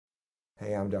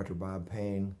Hey, I'm Dr. Bob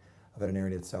Payne, a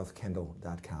veterinarian at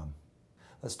southkendall.com.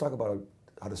 Let's talk about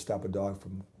how to stop a dog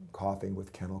from coughing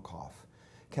with kennel cough.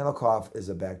 Kennel cough is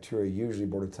a bacteria, usually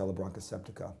Bordetella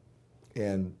bronchoseptica,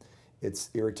 and it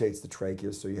irritates the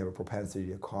trachea, so you have a propensity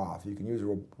to cough. You can use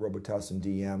Robitussin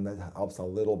DM, that helps a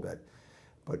little bit,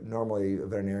 but normally a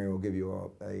veterinarian will give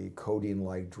you a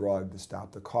codeine-like drug to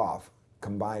stop the cough,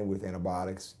 combined with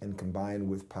antibiotics and combined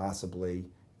with possibly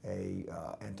a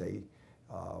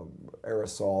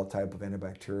aerosol type of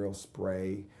antibacterial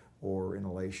spray or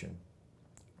inhalation.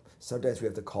 Sometimes we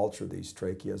have to culture these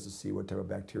tracheas to see what type of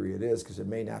bacteria it is, because it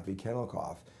may not be kennel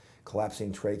cough.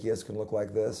 Collapsing tracheas can look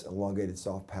like this, elongated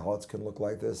soft palates can look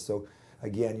like this. So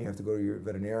again, you have to go to your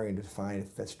veterinarian to find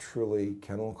if that's truly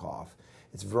kennel cough.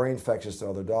 It's very infectious to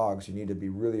other dogs. You need to be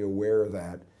really aware of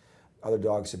that. Other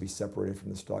dogs should be separated from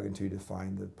this dog until you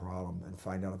define the problem and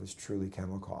find out if it's truly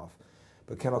kennel cough.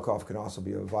 But kennel cough can also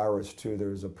be a virus too.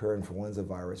 There's a parainfluenza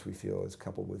virus we feel is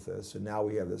coupled with this. And now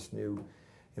we have this new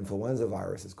influenza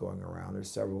virus that's going around.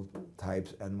 There's several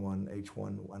types, N1,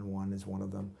 H1N1 is one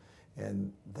of them.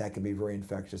 And that can be very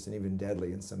infectious and even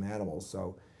deadly in some animals.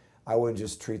 So I wouldn't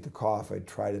just treat the cough. I'd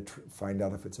try to find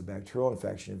out if it's a bacterial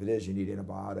infection. If it is, you need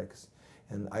antibiotics.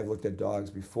 And I've looked at dogs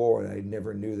before, and I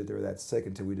never knew that they were that sick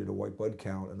until we did a white blood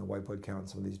count. And the white blood count in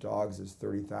some of these dogs is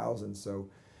 30,000. So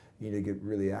you need to get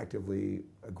really actively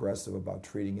aggressive about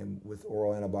treating him with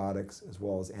oral antibiotics as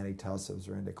well as antitussives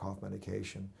or anti-cough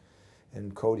medication.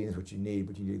 And codeine is what you need,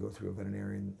 but you need to go through a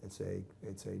veterinarian. It's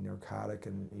a narcotic,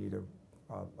 and you need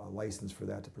a license for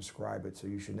that to prescribe it. So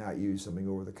you should not use something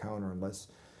over the counter unless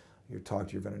you talk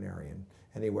to your veterinarian.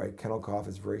 Anyway, kennel cough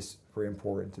is very, very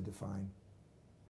important to define.